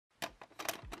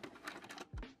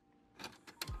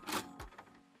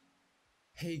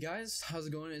Hey guys, how's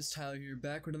it going? It's Tyler here,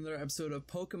 back with another episode of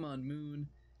Pokemon Moon,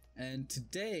 and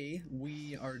today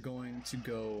we are going to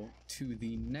go to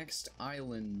the next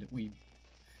island. We've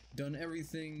done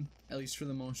everything, at least for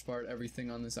the most part, everything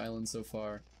on this island so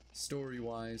far,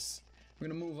 story-wise. We're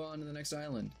gonna move on to the next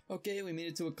island. Okay, we made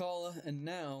it to Akala, and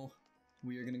now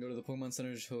we are gonna go to the Pokemon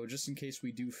Center, so just in case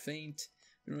we do faint,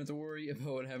 we don't have to worry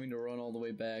about having to run all the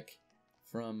way back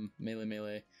from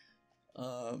Melee.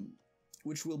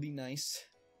 Which will be nice.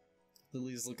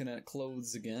 Lily's looking at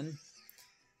clothes again.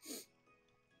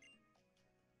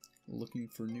 Looking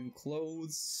for new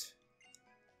clothes.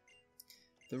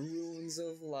 The ruins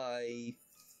of life.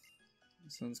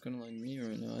 Sounds kind of like me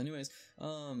right now. Anyways,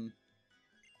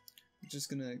 just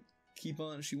gonna keep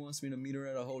on. She wants me to meet her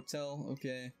at a hotel.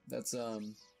 Okay, that's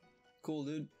cool,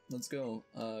 dude. Let's go.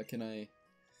 Can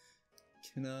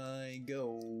I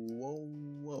go?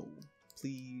 Whoa.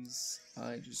 Please,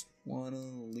 I just wanna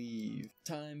leave.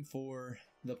 Time for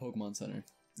the Pokemon Center.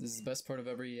 This is the best part of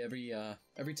every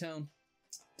town,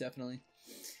 definitely.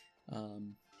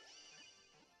 Got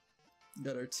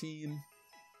our team.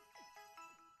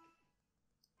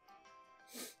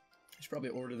 I should probably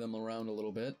order them around a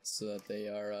little bit so that they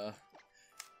are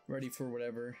ready for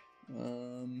whatever.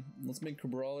 Let's make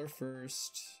Brawler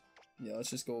first. Yeah,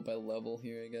 let's just go by level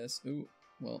here, I guess. Ooh,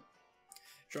 well.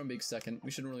 Drumbeak second.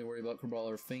 We shouldn't really worry about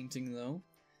Brawler fainting though.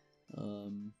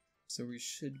 So we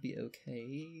should be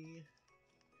okay.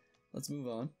 Let's move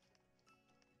on.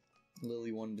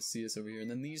 Lily wanted to see us over here,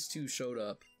 and then these two showed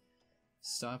up.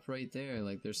 Stop right there,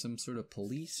 like there's some sort of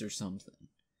police or something.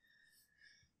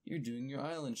 You're doing your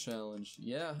island challenge.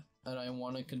 Yeah, and I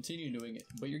want to continue doing it,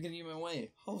 but you're getting in my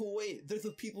way. Oh wait, they're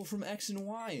the people from X and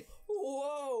Y.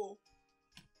 Whoa!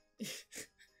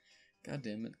 God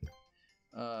damn it.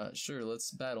 Sure,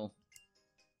 let's battle.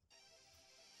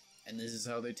 And this is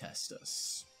how they test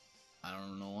us. I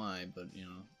don't know why, but, you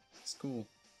know, it's cool.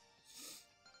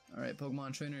 Alright,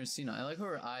 Pokemon Trainer Cena. I like how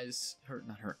her eyes, her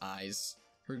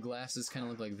glasses kind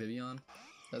of look like Vivian.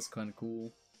 That's kind of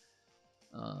cool.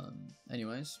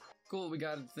 Anyways. Cool, we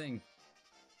got a thing.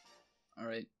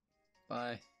 Alright,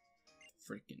 bye.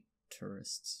 Freaking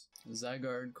tourists.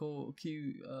 Zygarde, cool,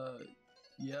 cute,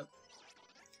 yep.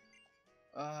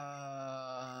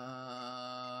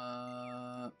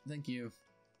 Thank you.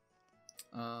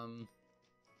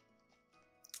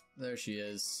 There she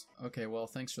is. Okay, well,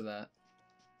 thanks for that.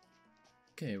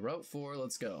 Okay, Route 4,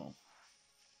 let's go.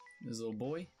 This little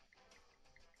boy.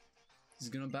 He's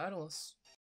gonna battle us.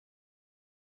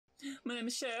 My name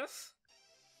is Sheriff.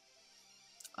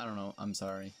 I don't know, I'm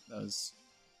sorry. That was...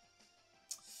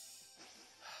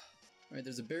 Alright,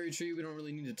 there's a berry tree. We don't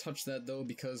really need to touch that, though,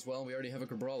 because, well, we already have a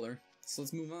Brawler. So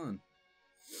let's move on.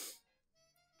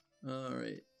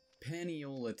 Alright.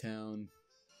 Paniola Town.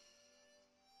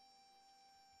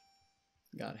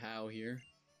 Got How here.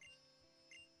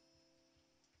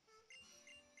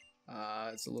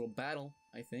 It's a little battle,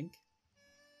 I think.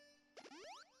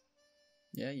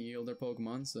 Yeah, you yield our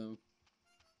Pokemon, so...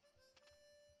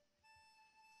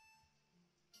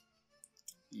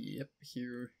 Yep,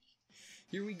 here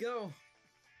we go!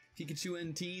 Pikachu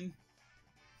and team.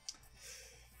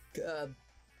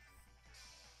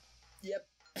 Yep.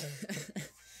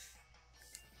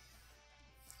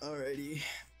 Alrighty.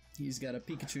 He's got a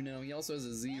Pikachu now. He also has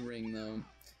a Z-Ring, though.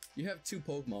 You have two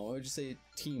Pokemon. Why would you say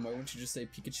team? Why wouldn't you just say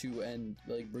Pikachu and,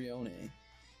 like, Brione?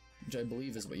 Which I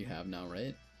believe is what you have now,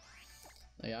 right?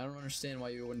 Like, I don't understand why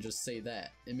you wouldn't just say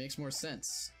that. It makes more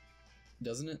sense.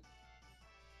 Doesn't it?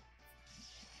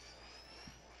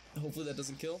 Hopefully that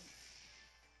doesn't kill.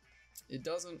 It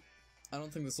doesn't. I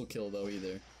don't think this will kill, though,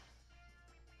 either.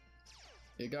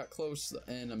 It got close,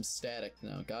 and I'm static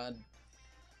now. God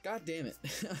damn it.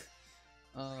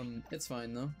 It's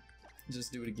fine, though.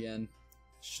 Just do it again.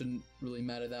 Shouldn't really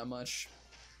matter that much.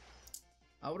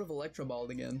 I would have Electro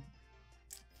Balled again.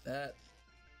 That...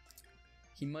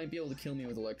 He might be able to kill me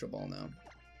with Electro Ball now.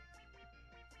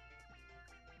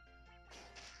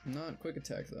 Not Quick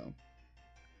Attack, though.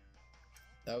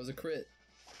 That was a crit.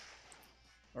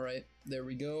 Alright, there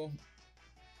we go.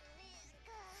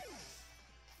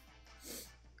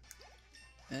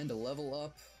 And a level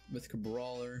up with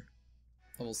Brawler.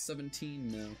 Level 17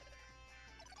 now.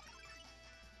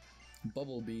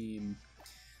 Bubble Beam.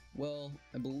 Well,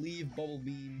 I believe Bubble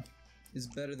Beam is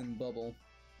better than Bubble.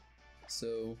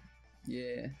 So,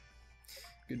 yeah.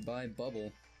 Goodbye,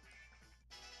 Bubble.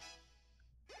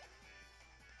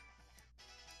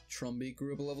 Trumbeak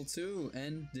grew up a level 2,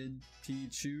 and did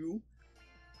Pichu.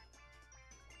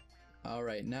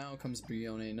 Alright, now comes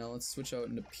Brione. Now let's switch out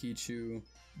into Pichu,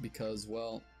 because,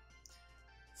 well,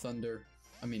 Thunder.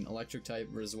 I mean, electric type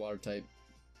versus water type.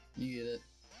 You get it.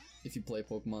 If you play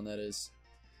Pokemon, that is.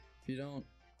 If you don't,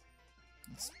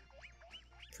 it's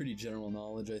pretty general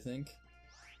knowledge, I think.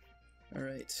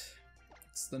 Alright.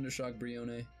 It's Thundershock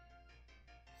Brione.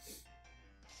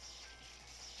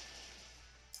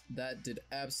 That did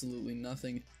absolutely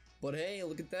nothing. But hey,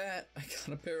 look at that! I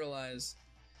got a Paralyze.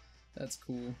 That's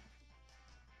cool.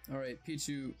 Alright,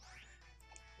 Pichu.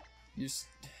 Let's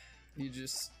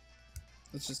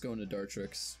just go into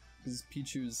Dartrix. Because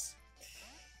Pichu's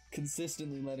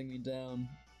consistently letting me down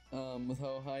with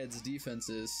how high its defense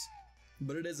is.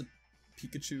 But it is a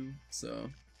Pikachu, so,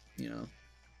 you know.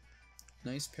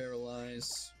 Nice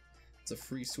Paralyze. It's a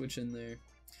free switch in there.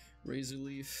 Razor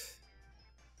Leaf.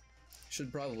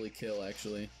 Should probably kill,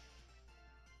 actually.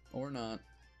 Or not.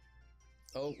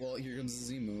 Oh, well, here comes the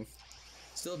Z move.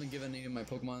 Still haven't given any of my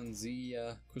Pokemon Z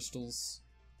crystals,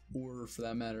 or for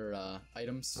that matter,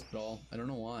 items at all. I don't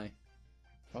know why.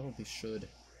 Probably should.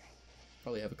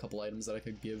 Probably have a couple items that I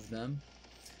could give them.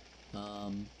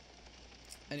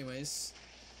 Anyways,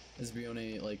 as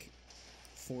Brione, like,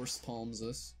 force palms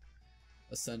us,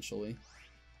 essentially.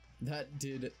 That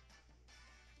did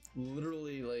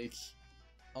literally, like,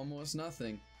 almost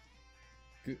nothing.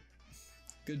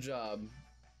 Good job.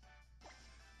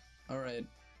 Alright,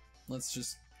 let's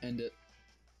just end it.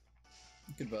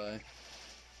 Goodbye.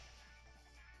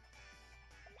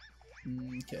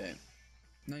 Okay.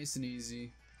 Nice and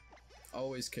easy.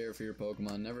 Always care for your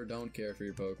Pokemon, never don't care for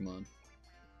your Pokemon.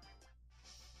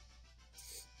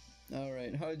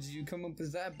 Alright, how did you come up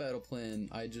with that battle plan?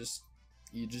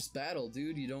 You just battle,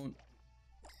 dude. You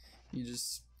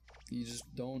just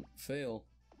don't fail,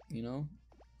 you know?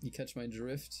 You catch my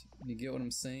drift? You get what I'm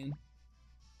saying?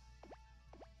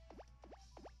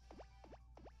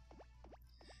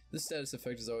 This status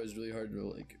effect is always really hard to,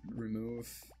 like, remove.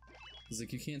 It's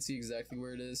like you can't see exactly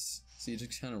where it is, so you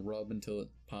just kind of rub until it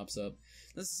pops up.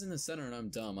 This is in the center and I'm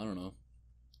dumb, I don't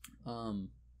know.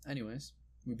 Anyways,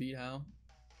 we beat How.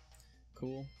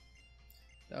 Cool.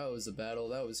 That was a battle,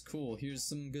 that was cool. Here's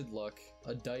some good luck.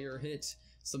 A dire hit.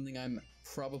 Something I'm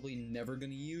probably never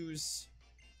gonna use.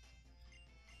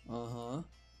 Uh-huh.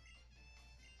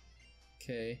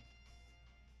 Okay.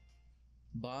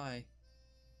 Bye.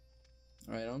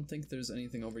 Alright, I don't think there's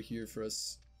anything over here for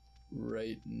us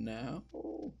right now.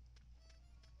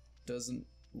 Doesn't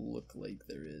look like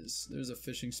there is. There's a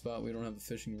fishing spot. We don't have a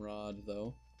fishing rod,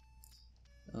 though.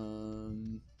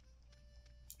 And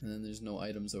then there's no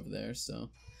items over there, so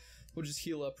we'll just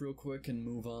heal up real quick and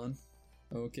move on.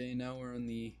 Okay, now we're in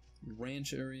the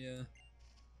ranch area.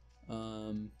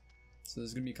 So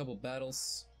there's gonna be a couple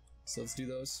battles, so let's do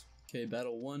those. Okay,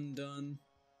 battle 1 done.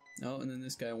 Oh, and then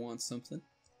this guy wants something.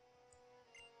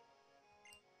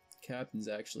 Captain's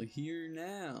actually here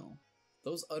now.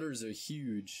 Those udders are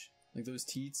huge. Like those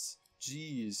teats.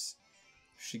 Jeez.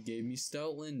 She gave me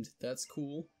Stoutland. That's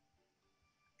cool.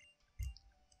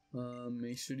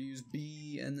 Make sure to use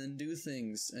B and then do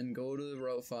things. And go to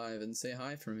Route 5 and say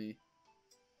hi for me.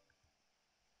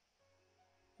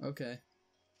 Okay.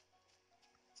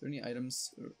 Is there any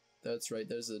items? That's right,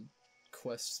 there's a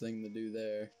quest thing to do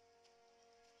there.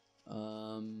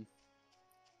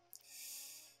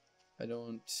 I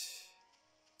don't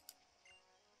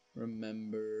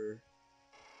remember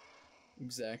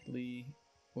exactly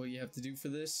what you have to do for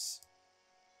this.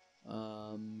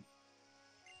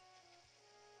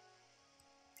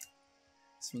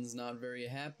 This one's not very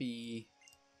happy.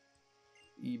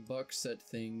 He bucks at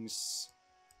things.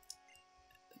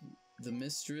 The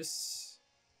mistress.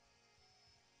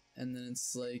 And then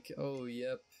it's like, oh,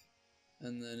 yep.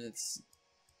 And then it's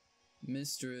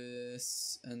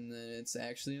mistress. And then it's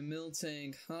actually a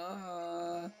Miltank.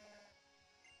 Ha!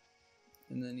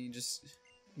 And then you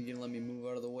gonna let me move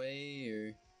out of the way,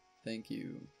 or? Thank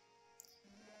you.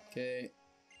 Okay.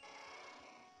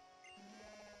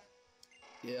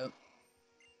 Yep.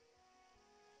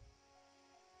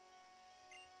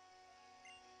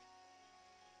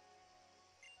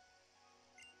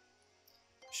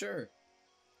 Sure.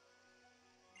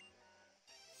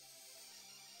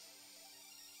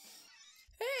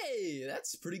 Hey,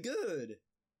 that's pretty good.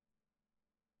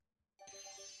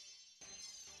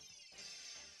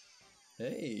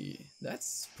 Hey,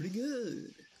 that's pretty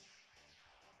good.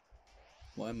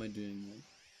 Why am I doing that?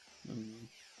 I don't know.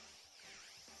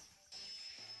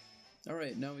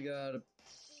 Alright, now we got a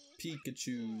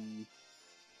Pikachu.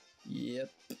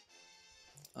 Yep.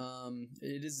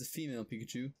 It is a female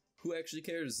Pikachu. Who actually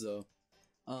cares, though?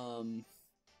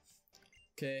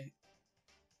 Okay.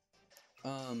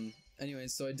 Anyway,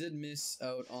 so I did miss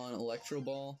out on Electro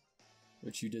Ball,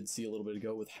 which you did see a little bit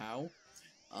ago with How.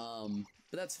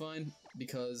 But that's fine,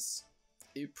 because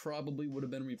it probably would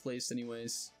have been replaced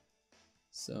anyways.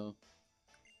 So,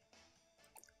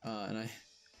 and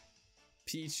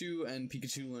Pichu and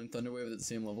Pikachu learned Thunder Wave at the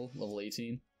same level, level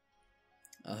 18.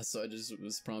 So I just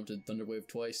was prompted Thunder Wave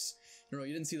twice. You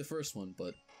didn't see the first one,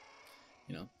 but,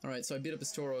 Alright, so I beat up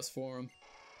his Tauros for him.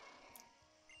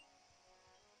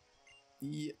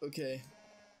 Yeah, okay.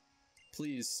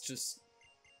 Please, just...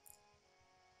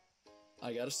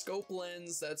 I got a scope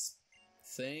lens, that's...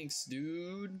 Thanks,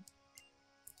 dude.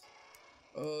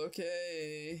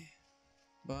 Okay.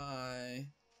 Bye.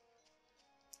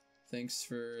 Thanks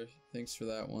for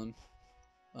that one.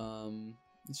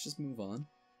 Let's just move on.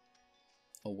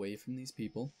 Away from these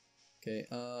people. Okay,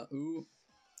 ooh.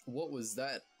 What was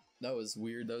that? That was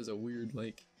weird. That was a weird,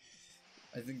 like...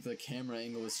 I think the camera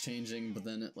angle was changing, but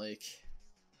then it, like...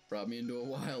 brought me into a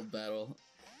wild battle.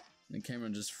 The camera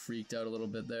just freaked out a little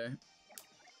bit there.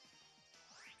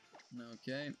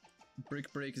 Okay.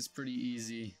 Brick Break is pretty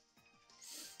easy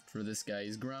for this guy.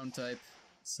 He's ground type,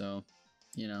 so,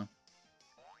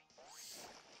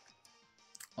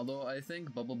 Although I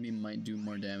think Bubble Beam might do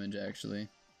more damage, actually.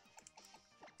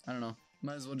 I don't know.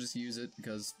 Might as well just use it,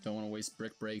 because don't want to waste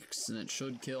Brick Breaks, and it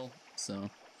should kill, so...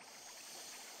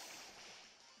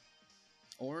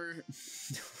 Or...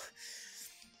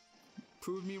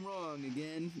 prove me wrong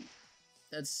again.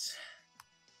 That's...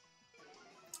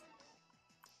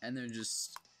 And they're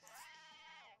just...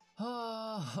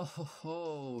 Oh,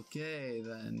 okay,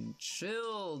 then.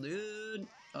 Chill, dude!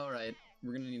 Alright,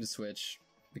 we're gonna need to switch,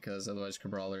 because otherwise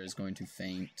Crabrawler is going to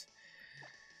faint.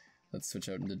 Let's switch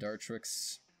out into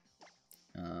Dartrix.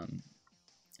 And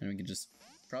we can just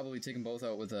probably take them both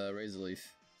out with a Razor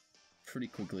Leaf pretty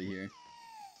quickly here.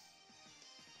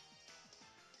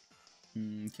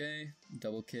 Okay,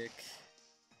 double kick.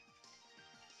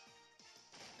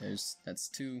 That's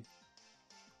 2.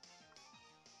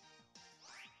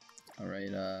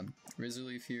 Alright, Razor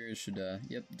Leaf here should,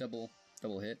 yep, double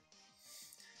hit.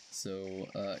 So,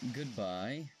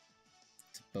 goodbye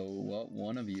to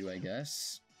one of you, I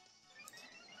guess.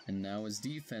 And now his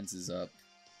defense is up.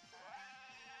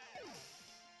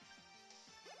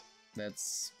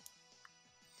 That's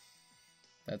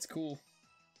cool.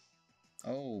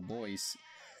 Oh, boys.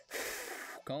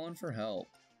 Calling for help.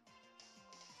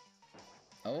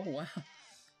 Oh, wow.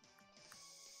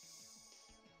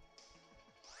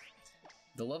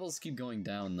 The levels keep going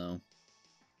down, though.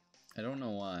 I don't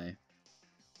know why.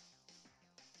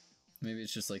 Maybe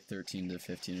it's just like 13 to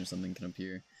 15 or something can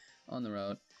appear on the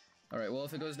route. Alright, well,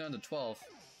 if it goes down to 12,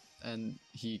 and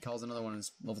he calls another one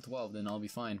as level 12, then I'll be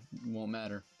fine. It won't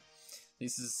matter.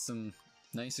 This is some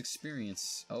nice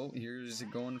experience. Oh, here's it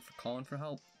calling for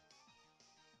help.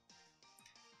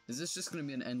 Is this just gonna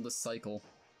be an endless cycle?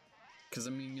 Because,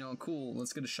 I mean, cool,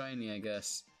 let's get a shiny, I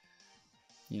guess.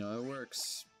 It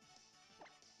works.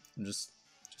 I'm just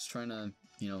trying to,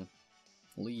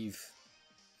 leave.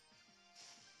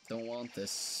 Don't want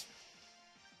this.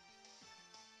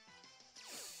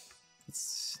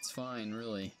 It's fine,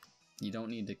 really. You don't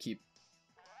need to keep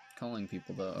calling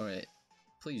people, though. Alright.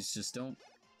 Please, just don't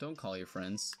call your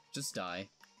friends. Just die.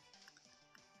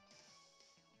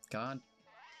 God,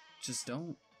 just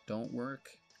don't. Don't work.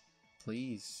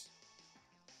 Please.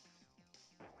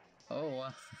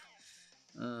 Oh,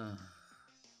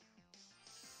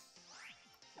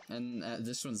 and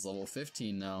this one's level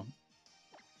 15 now.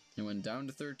 It went down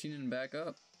to 13 and back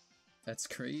up. That's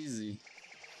crazy.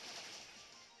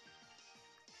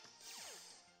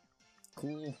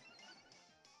 Cool.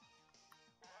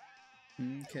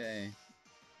 Okay.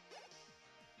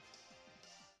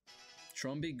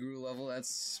 Trumby grew level,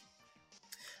 that's...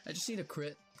 I just need a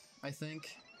crit, I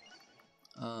think.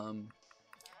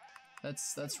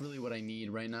 That's really what I need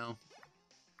right now.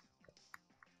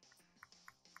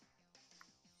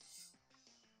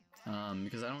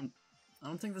 Because I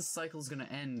don't think this cycle's gonna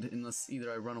end unless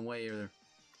either I run away or...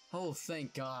 Oh,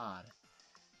 thank God.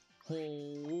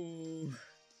 Oh.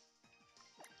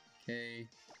 Okay.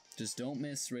 Just don't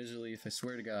miss Razor Leaf, I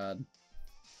swear to God.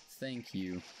 Thank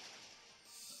you.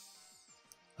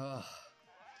 Ah.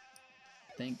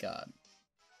 Thank God.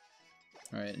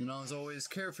 Alright, and as always,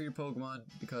 care for your Pokemon,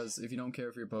 because if you don't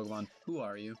care for your Pokemon, who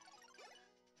are you?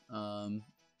 Caring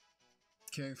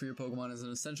for your Pokemon is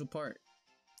an essential part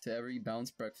to every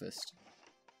balanced breakfast.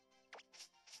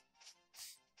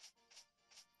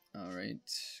 Alright,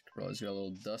 Cabrawler's got a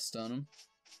little dust on him.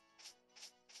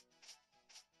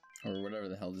 Or whatever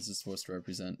the hell this is supposed to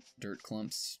represent. Dirt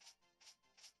clumps.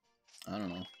 I don't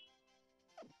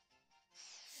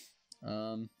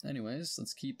know. Anyways,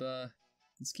 let's keep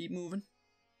moving.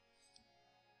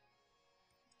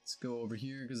 Let's go over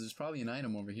here, because there's probably an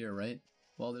item over here, right?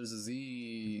 Well, there's a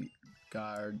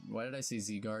Z-Guard. Why did I say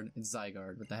Z-Guard? It's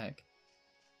Zygarde, what the heck?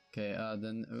 Okay,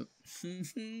 then... Oh.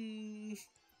 If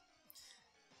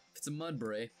it's a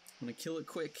Mudbray, I'm gonna kill it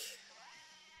quick.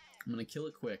 I'm gonna kill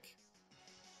it quick.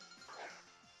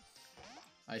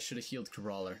 I should have healed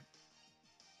Crawler.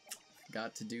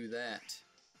 Got to do that.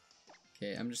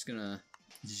 Okay, I'm just gonna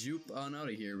zoop on out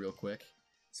of here real quick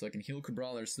so I can heal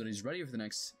Brawler so that he's ready for the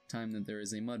next time that there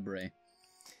is a Mudbray.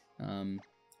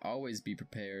 Always be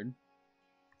prepared,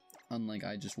 unlike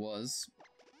I just was.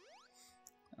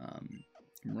 I'm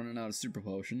running out of super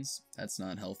potions. That's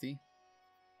not healthy.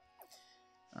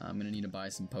 I'm gonna need to buy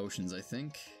some potions, I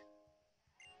think.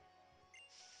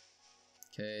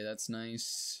 Okay, that's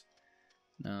nice.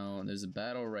 Now, there's a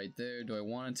battle right there. Do I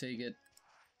want to take it?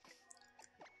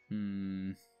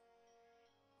 Kind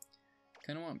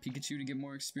of want Pikachu to get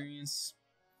more experience.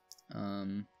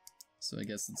 So I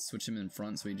guess let's switch him in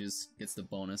front so he just gets the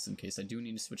bonus in case I do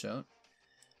need to switch out.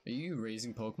 Are you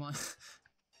raising Pokemon?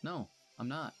 No, I'm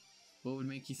not. What would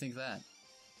make you think that?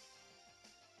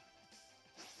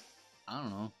 I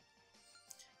don't know.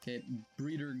 Okay,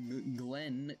 Breeder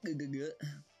Glenn.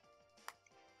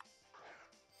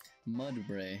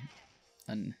 Mudbray.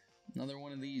 Another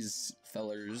one of these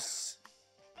fellers.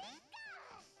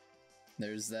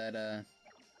 There's that,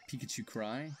 Pikachu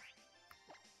cry.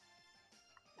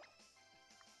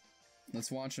 Let's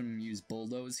watch him use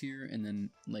Bulldoze here and then,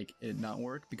 like, it not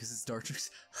work because it's Dartrix.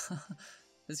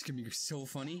 This could be so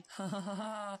funny.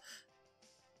 I'm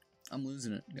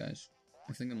losing it, guys.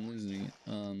 I think I'm losing it.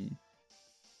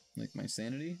 Like my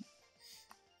sanity.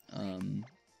 I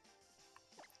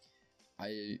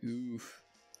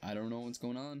don't know what's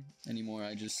going on anymore.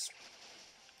 I just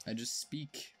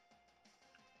speak.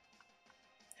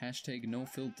 Hashtag no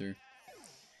filter.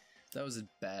 That was a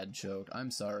bad joke. I'm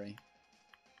sorry.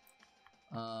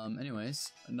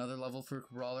 Anyways, another level for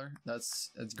Brawler.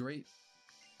 That's great.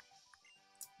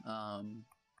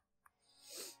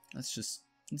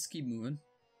 Let's keep moving.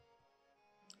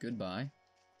 Goodbye.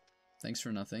 Thanks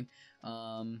for nothing.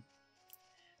 And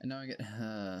now I get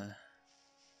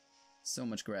so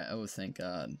much grass. Oh, thank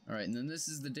God. Alright, and then this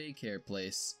is the daycare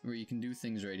place where you can do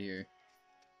things right here.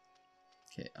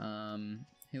 Okay,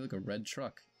 hey, look, a red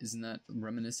truck. Isn't that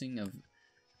reminiscing of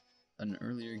an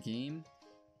earlier game?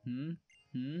 Okay,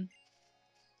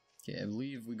 I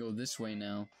believe we go this way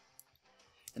now.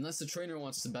 Unless the trainer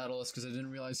wants to battle us because I didn't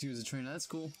realize he was a trainer. That's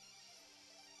cool.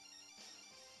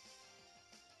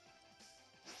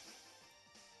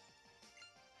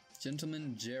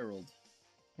 Gentleman Gerald.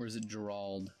 Or is it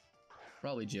Gerald?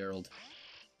 Probably Gerald.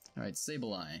 Alright,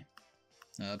 Sableye.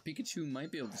 Pikachu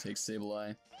might be able to take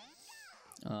Sableye.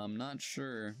 Not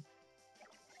sure.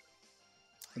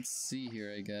 Let's see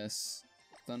here, I guess.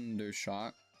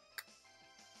 Thundershock.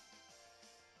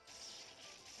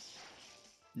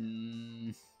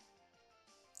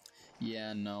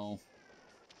 Yeah, no.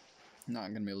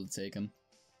 Not gonna be able to take him.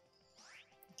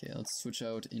 Okay, let's switch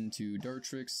out into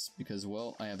Dartrix, because,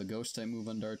 well, I have a Ghost-type move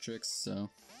on Dartrix, so...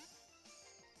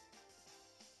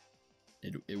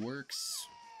 It works.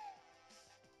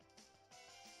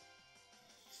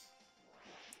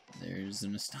 There's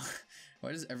an Astonish.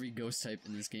 Why does every Ghost-type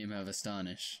in this game have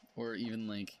Astonish? Or even,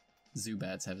 like,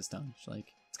 Zubats have Astonish?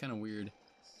 Like, it's kind of weird.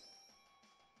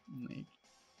 Like,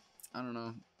 I don't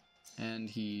know. And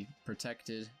he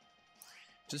protected.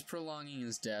 Just prolonging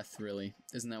his death, really.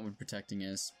 Isn't that what protecting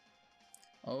is?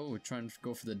 Oh, we're trying to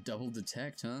go for the double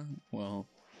detect, huh? Well,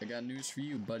 I got news for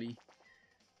you, buddy.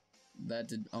 That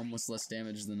did almost less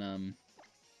damage than,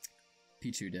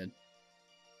 Pichu did.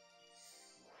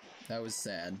 That was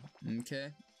sad.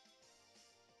 Okay.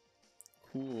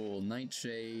 Cool.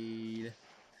 Nightshade.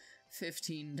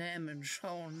 15 damage.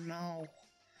 Oh, no.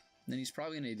 Then he's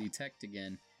probably gonna detect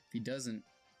again. If he doesn't,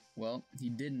 well, he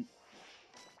didn't.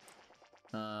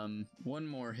 One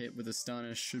more hit with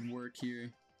Astonish should work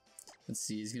here. Let's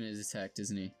see, he's gonna detect,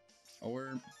 isn't he?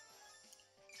 Or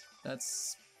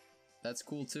that's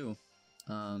cool too.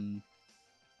 It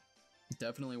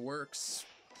definitely works.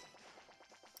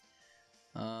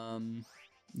 Let's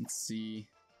see.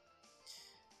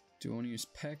 Do I want to use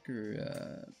Peck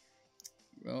or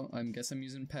well, I guess I'm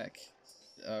using Peck.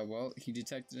 Well, he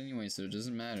detected anyway, so it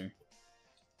doesn't matter.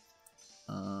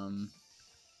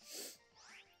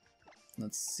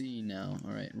 Let's see now.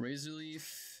 Alright, Razor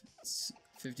Leaf, it's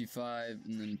 55,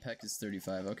 and then Peck is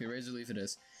 35. Okay, Razor Leaf it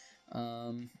is.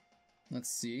 Let's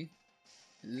see.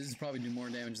 This is probably do more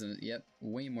damage than, yep,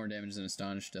 way more damage than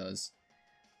Astonish does.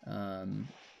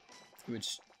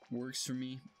 Which works for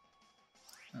me.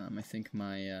 I think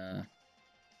my,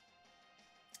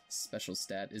 special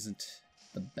stat isn't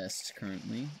the best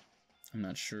currently. I'm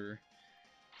not sure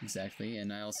exactly,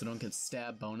 and I also don't get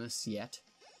stab bonus yet,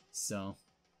 so,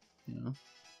 you know,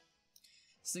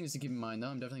 things to keep in mind, though.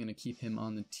 I'm definitely going to keep him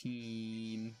on the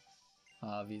team,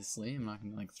 obviously. I'm not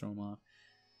going to, like, throw him off.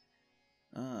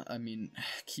 I mean,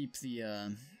 keep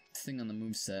the, thing on the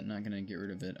moveset, not going to get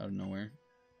rid of it out of nowhere.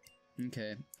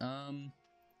 Okay,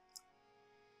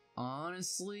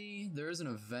 honestly, there is an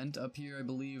event up here, I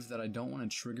believe, that I don't want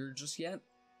to trigger just yet.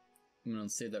 I'm going to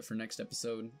save that for next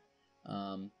episode.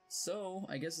 So,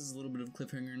 I guess it's a little bit of a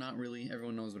cliffhanger, not really.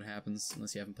 Everyone knows what happens,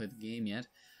 unless you haven't played the game yet.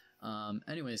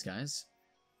 Anyways, guys,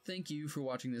 thank you for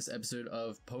watching this episode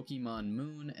of Pokemon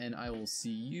Moon, and I will see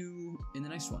you in the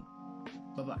next one.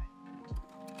 Bye-bye.